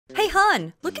Hey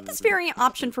hun, look at this variant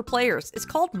option for players. It's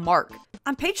called Mark.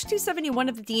 On page 271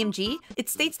 of the DMG, it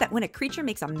states that when a creature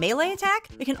makes a melee attack,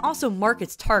 it can also mark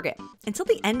its target. Until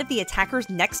the end of the attacker's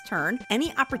next turn,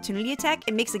 any opportunity attack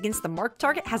it makes against the marked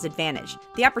target has advantage.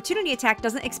 The opportunity attack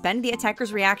doesn't expend the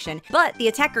attacker's reaction, but the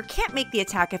attacker can't make the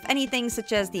attack if anything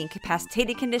such as the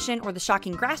incapacitated condition or the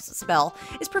shocking grasp spell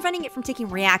is preventing it from taking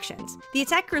reactions. The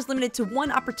attacker is limited to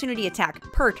one opportunity attack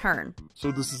per turn.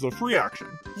 So this is a free action,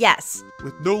 Yes,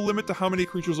 with no limit to how many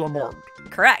creatures are marked.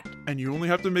 correct. And you only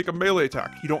have to make a melee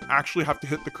attack, you don't actually have to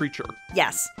hit the creature.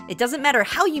 Yes, it doesn't matter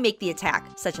how you make the attack,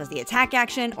 such as the attack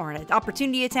action or an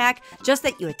opportunity attack, just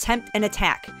that you attempt an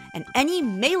attack. And any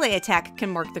melee attack can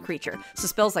mark the creature, so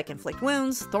spells like Inflict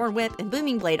Wounds, Thorn Whip, and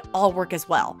Booming Blade all work as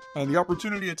well. And the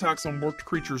opportunity attacks on marked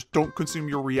creatures don't consume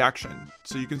your reaction,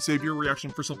 so you can save your reaction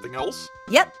for something else.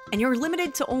 Yep, and you're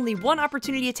limited to only one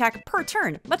opportunity attack per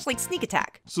turn, much like Sneak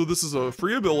Attack. So this is a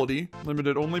free ability,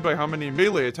 limited only by how many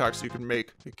melee attacks you can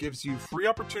make. It gives you free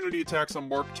opportunity attacks on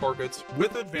marked targets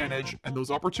with advantage, and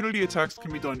those opportunity attacks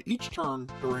can be done each turn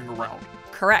during a round.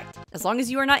 Correct. As long as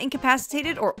you are not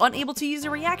incapacitated or unable to use a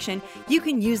reaction, you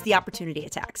can use the opportunity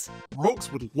attacks.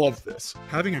 Rogues would love this.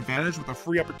 Having advantage with a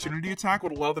free opportunity attack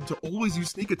would allow them to always use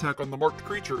sneak attack on the marked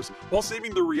creatures, while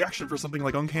saving their reaction for something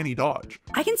like uncanny dodge.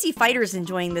 I can see fighters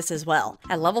enjoying this as well.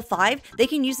 At level 5, they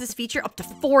can use this feature up to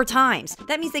 4 times.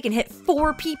 That means they can hit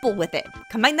 4 people with it.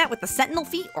 Combine that with a sentinel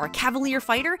feat or a cavalier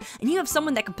fighter, and you have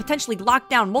someone that can potentially lock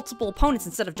down multiple opponents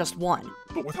instead of just one.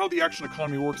 But with how the action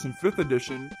economy works in 5th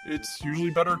edition, it's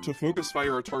usually better to focus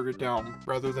fire a target down,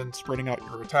 rather than spreading out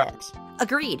your attacks.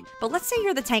 Agreed, but let's say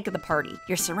you're the tank of the party.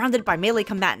 You're surrounded by melee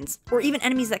combatants, or even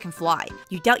enemies that can fly.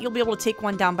 You doubt you'll be able to take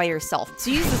one down by yourself,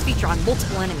 so use this feature on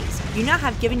multiple enemies. You now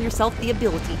have given yourself the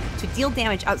ability to deal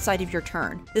damage outside of your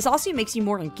turn. This also makes you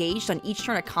more engaged on each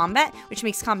turn of combat, which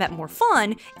makes combat more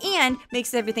fun, and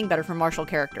makes everything better for martial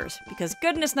characters, because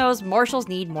goodness knows martials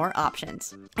need more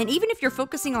options. And even if you're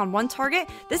focusing on one target,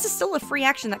 this is still a free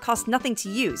action that costs nothing to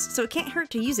use, so it can't hurt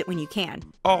to use it when you can.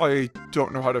 I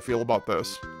don't know how to feel about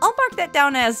this. I'll mark that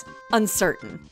down as uncertain.